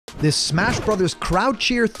This Smash Bros. Crowd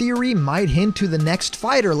cheer theory might hint to the next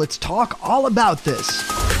fighter. Let's talk all about this.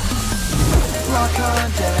 Block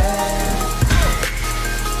content.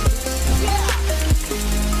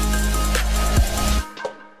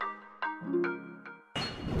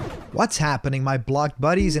 What's happening, my blocked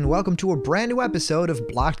buddies, and welcome to a brand new episode of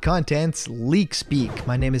Blocked Content's Leak Speak.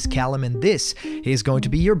 My name is Callum, and this is going to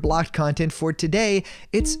be your blocked content for today.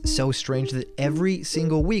 It's so strange that every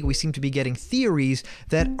single week we seem to be getting theories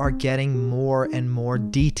that are getting more and more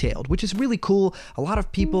detailed, which is really cool. A lot of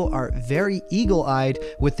people are very eagle-eyed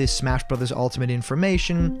with this Smash Bros. Ultimate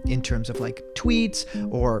information in terms of like tweets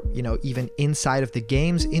or, even inside of the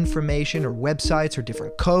game's information or websites or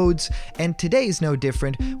different codes. And today is no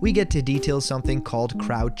different. We get to detail something called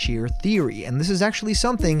crowd cheer theory, and this is actually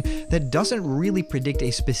something that doesn't really predict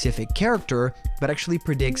a specific character, but actually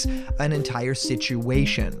predicts an entire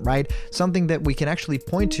situation, right? Something that we can actually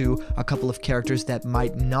point to a couple of characters that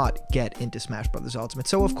might not get into Smash Bros. Ultimate.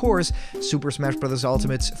 So of course, Super Smash Bros.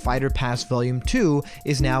 Ultimate's Fighter Pass Volume 2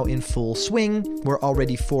 is now in full swing. We're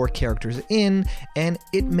already 4 characters in, and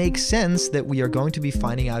it makes sense that we are going to be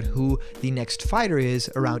finding out who the next fighter is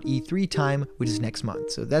around E3 time, which is next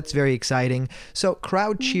month. So that's very exciting. So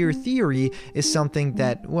crowd cheer theory is something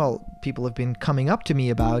that, well, people have been coming up to me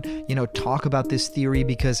about, talk about this theory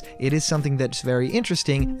because it is something that's very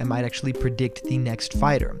interesting and might actually predict the next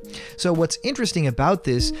fighter. So what's interesting about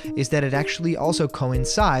this is that it actually also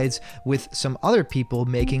coincides with some other people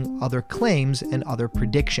making other claims and other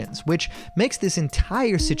predictions, which makes this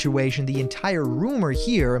entire situation, the entire rumor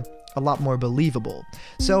here, a lot more believable.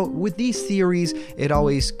 So with these theories, it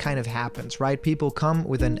always kind of happens, right? People come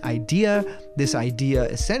with an idea. This idea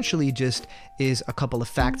essentially just is a couple of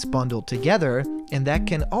facts bundled together, and that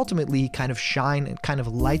can ultimately kind of shine and kind of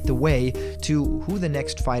light the way to who the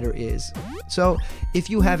next fighter is. So if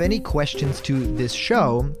you have any questions to this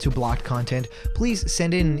show, to Blocked Content, please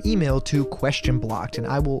send in an email to questionblocked, and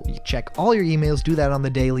I will check all your emails, do that on the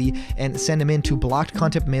daily, and send them in to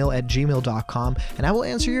blockedcontentmail@gmail.com, and I will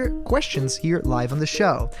answer your questions here live on the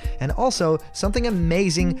show. And also, something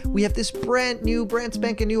amazing, we have this brand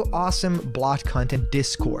spanking new, awesome Blocked Content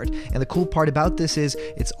Discord. And the cool part about this is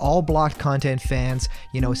it's all Blocked Content fans,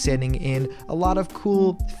 sending in a lot of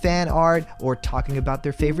cool fan art or talking about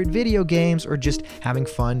their favorite video games or just having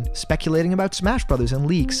fun speculating about Smash Bros. And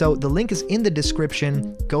leaks. So the link is in the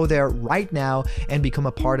description. Go there right now and become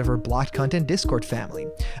a part of our Blocked Content Discord family.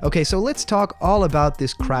 Okay, so let's talk all about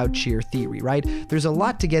this crowd cheer theory, right? There's a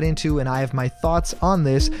lot to get into, and I have my thoughts on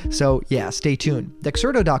this, so yeah, stay tuned.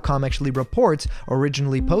 Dexerto.com actually reports,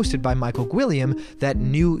 originally posted by Michael Gwilliam, that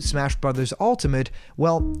new Smash Bros. Ultimate,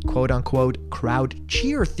 well, quote-unquote, crowd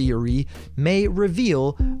cheer theory may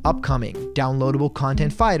reveal upcoming downloadable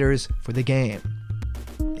content fighters for the game.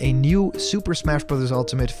 A new Super Smash Bros.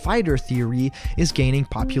 Ultimate fighter theory is gaining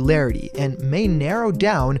popularity and may narrow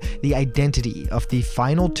down the identity of the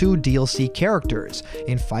final 2 DLC characters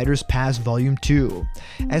in Fighters Pass Volume 2.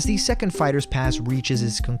 As the second Fighters Pass reaches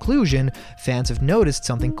its conclusion, fans have noticed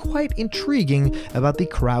something quite intriguing about the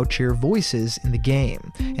crowd cheer voices in the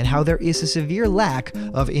game, and how there is a severe lack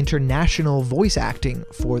of international voice acting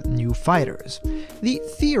for new fighters. The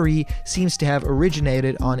theory seems to have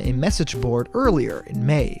originated on a message board earlier in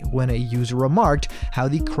May, when a user remarked how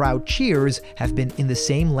the crowd cheers have been in the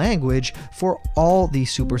same language for all the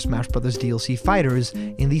Super Smash Bros. DLC fighters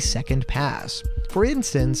in the second pass. For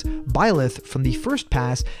instance, Byleth from the first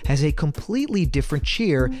pass has a completely different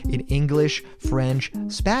cheer in English, French,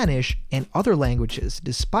 Spanish, and other languages,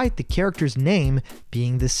 despite the character's name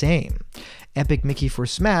being the same. Epic Mickey for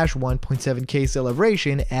Smash 1.7k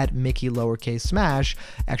celebration at Mickey lowercase Smash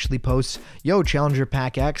actually posts, "Yo, Challenger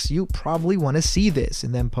Pack X, you probably want to see this,"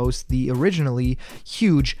 and then posts the originally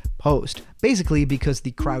huge post. Basically, because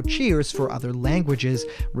the crowd cheers for other languages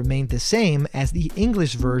remained the same as the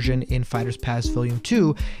English version in Fighters Pass Volume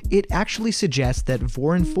 2, it actually suggests that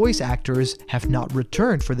foreign voice actors have not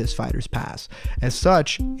returned for this Fighters Pass. As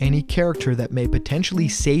such, any character that may potentially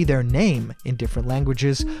say their name in different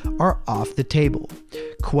languages are off the table.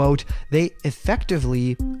 Quote, "They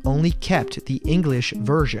effectively only kept the English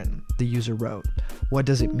version," the user wrote. What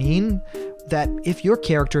does it mean? That if your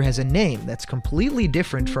character has a name that's completely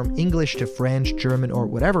different from English to French, German, or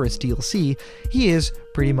whatever is DLC, he is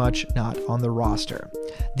pretty much not on the roster.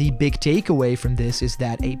 The big takeaway from this is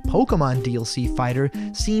that a Pokémon DLC fighter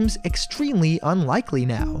seems extremely unlikely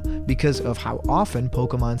now, because of how often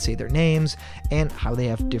Pokémon say their names and how they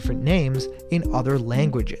have different names in other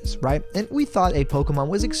languages, right? And we thought a Pokémon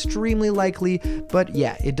was extremely likely, but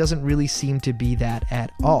yeah, it doesn't really seem to be that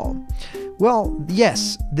at all. Well,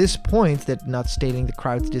 yes, this point that not stating the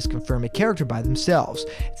crowds disconfirm a character by themselves.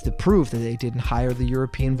 It's the proof that they didn't hire the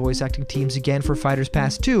European voice acting teams again for Fighters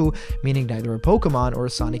Pass 2, meaning neither a Pokemon or a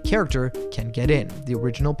Sonic character can get in. The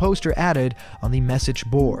original poster added on the message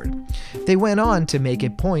board. They went on to make a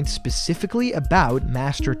point specifically about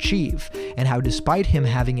Master Chief, and how despite him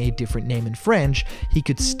having a different name in French, he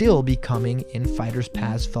could still be coming in Fighters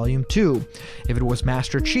Pass Volume 2. If it was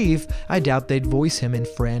Master Chief, I doubt they'd voice him in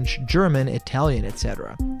French, German, Italian,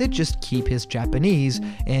 etc. They'd just keep his Japanese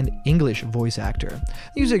and English voice actor.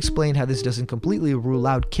 The user explained how this doesn't completely rule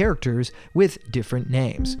out characters with different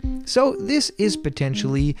names. So this is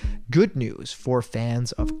potentially good news for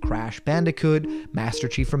fans of Crash Bandicoot, Master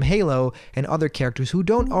Chief from Halo, and other characters who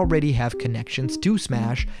don't already have connections to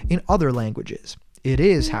Smash in other languages. It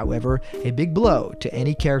is, however, a big blow to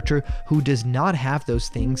any character who does not have those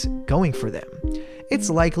things going for them. It's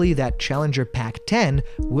likely that Challenger Pack 10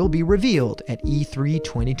 will be revealed at E3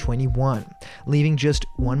 2021, leaving just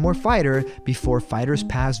one more fighter before Fighters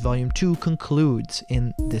Pass Volume 2 concludes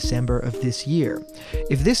in December of this year.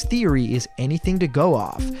 If this theory is anything to go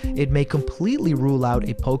off, it may completely rule out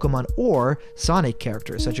a Pokemon or Sonic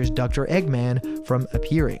character such as Dr. Eggman from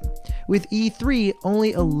appearing. With E3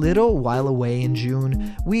 only a little while away in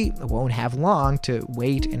June, we won't have long to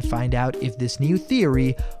wait and find out if this new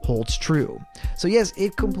theory holds true. So yes,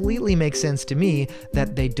 it completely makes sense to me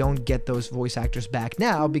that they don't get those voice actors back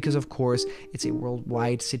now, because of course it's a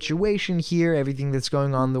worldwide situation here. Everything that's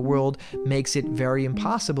going on in the world makes it very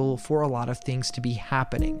impossible for a lot of things to be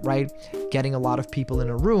happening, right? Getting a lot of people in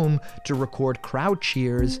a room to record crowd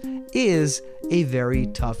cheers is a very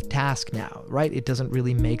tough task now, right? It doesn't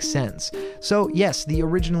really make sense. So yes, the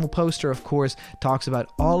original poster, of course, talks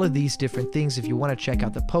about all of these different things. If you want to check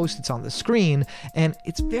out the post, it's on the screen, and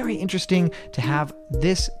it's very interesting to have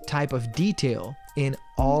this type of detail in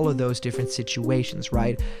all of those different situations,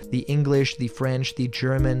 right? The English, the French, the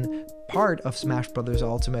German part of Smash Bros.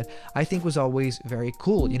 Ultimate, I think was always very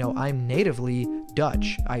cool. You know, I'm natively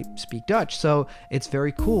Dutch. I speak Dutch, so it's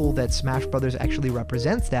very cool that Smash Bros. Actually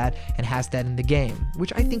represents that and has that in the game,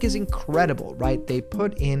 which I think is incredible, right? They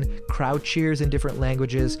put in crowd cheers in different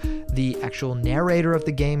languages. The actual narrator of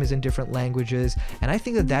the game is in different languages, and I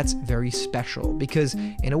think that that's very special because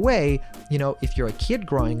in a way, you know, if you're a kid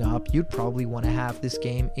growing up, you'd probably want to have this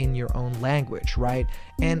game in your own language, right?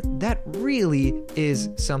 And that really is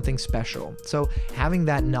something special. So having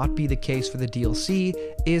that not be the case for the DLC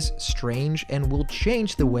is strange and will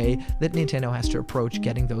change the way that Nintendo has to approach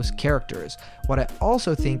getting those characters. What I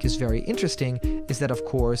also think is very interesting is that, of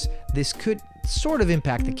course, this could sort of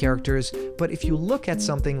impact the characters, but if you look at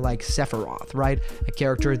something like Sephiroth, right, a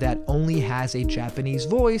character that only has a Japanese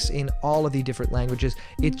voice in all of the different languages,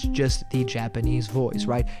 it's just the Japanese voice,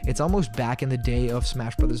 right? It's almost back in the day of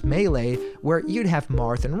Smash Bros. Melee, where you'd have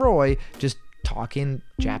Marth and Roy just talk in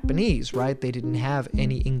Japanese, right? They didn't have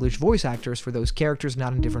any English voice actors for those characters,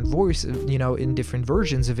 not in different voices, you know, in different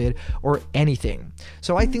versions of it or anything.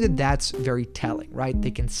 So I think that that's very telling, right?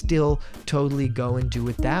 They can still totally go and do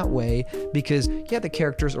it that way because, yeah, the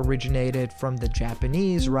characters originated from the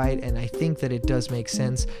Japanese, right? And I think that it does make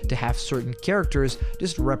sense to have certain characters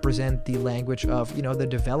just represent the language of, you know, the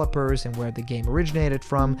developers and where the game originated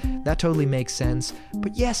from. That totally makes sense.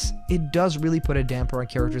 But yes, it does really put a damper on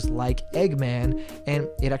characters like Eggman, and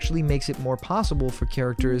it actually makes it more possible for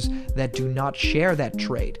characters that do not share that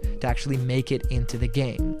trait to actually make it into the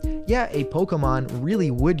game. Yeah, a Pokemon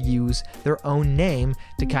really would use their own name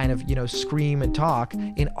to kind of, you know, scream and talk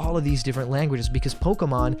in all of these different languages because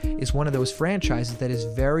Pokemon is one of those franchises that is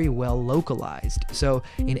very well localized. So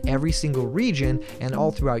in every single region and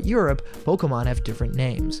all throughout Europe, Pokemon have different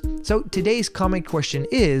names. So today's comment question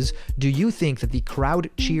is, do you think that the crowd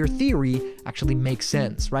cheer theory actually makes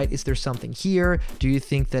sense, right? Is there something here? Do you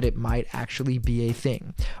think that it might actually be a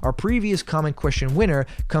thing? Our previous comment question winner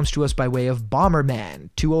comes to us by way of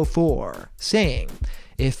Bomberman204, saying,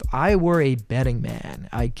 if I were a betting man,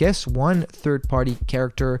 I guess one third-party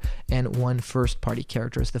character and one first-party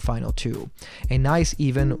character is the final two. A nice,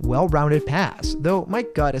 even, well-rounded pass, though my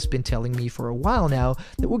gut has been telling me for a while now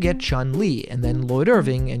that we'll get Chun-Li and then Lloyd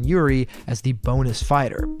Irving and Yuri as the bonus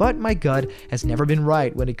fighter, but my gut has never been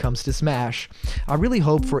right when it comes to Smash. I really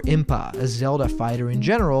hope for Impa, a Zelda fighter in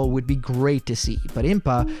general, would be great to see, but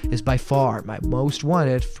Impa is by far my most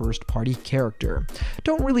wanted first-party character.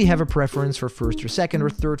 Don't really have a preference for first or second or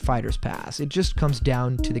third fighters pass. It just comes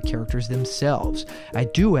down to the characters themselves. I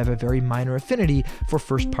do have a very minor affinity for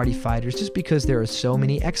first-party fighters just because there are so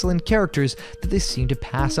many excellent characters that they seem to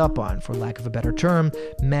pass up on, for lack of a better term.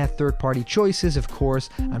 Meh third-party choices, of course.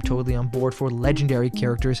 I'm totally on board for legendary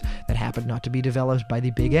characters that happen not to be developed by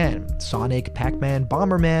the big N. Sonic, Pac-Man,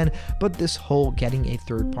 Bomberman, but this whole getting a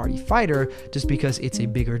third-party fighter just because it's a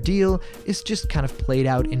bigger deal is just kind of played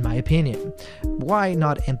out in my opinion. Why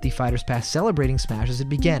not end the Fighters Pass celebrating Smash as it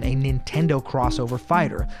began, a Nintendo crossover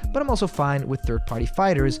fighter? But I'm also fine with third-party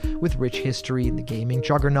fighters with rich history in the gaming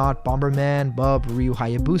juggernaut, Bomberman, Bub, Ryu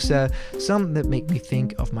Hayabusa, some that make me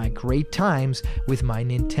think of my great times with my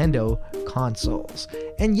Nintendo consoles.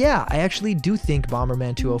 And yeah, I actually do think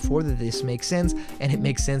Bomberman 204 that this makes sense, and it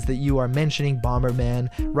makes sense that you are mentioning Bomberman,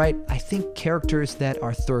 right? I think characters that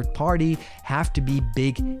are third party have to be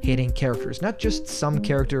big hitting characters, not just some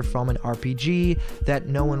character from an RPG that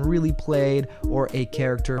no one really played or a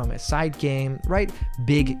character from a side game, right?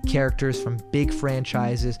 Big characters from big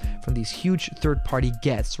franchises, from these huge third party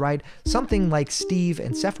gets, right? Something like Steve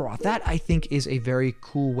and Sephiroth. That I think is a very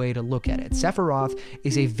cool way to look at it. Sephiroth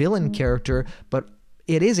is a villain character, but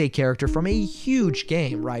it is a character from a huge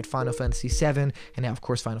game, right? Final Fantasy VII, and now of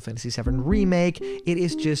course Final Fantasy VII Remake. It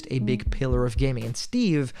is just a big pillar of gaming, and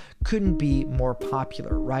Steve couldn't be more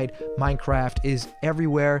popular, right? Minecraft is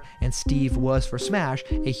everywhere, and Steve was, for Smash,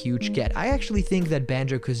 a huge get. I actually think that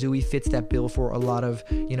Banjo-Kazooie fits that bill for a lot of,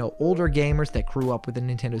 older gamers that grew up with the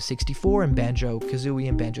Nintendo 64 and Banjo-Kazooie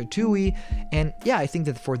and Banjo-Tooie, and yeah, I think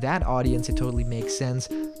that for that audience it totally makes sense.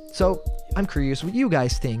 So I'm curious what you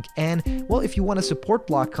guys think, and well, if you want to support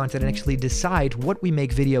Block Content and actually decide what we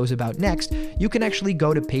make videos about next, you can actually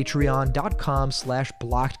go to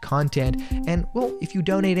patreon.com/blockedcontent, and well, if you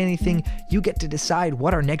donate anything, you get to decide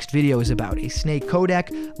what our next video is about. A snake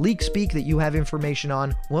codec, leak speak that you have information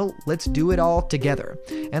on, well, let's do it all together.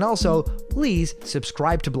 And also, please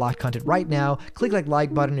subscribe to Block Content right now, click that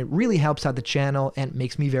like button, it really helps out the channel and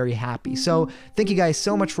makes me very happy. So thank you guys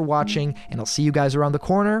so much for watching, and I'll see you guys around the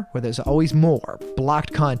corner where there's always more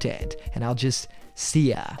blocked content, and I'll just see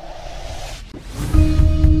ya.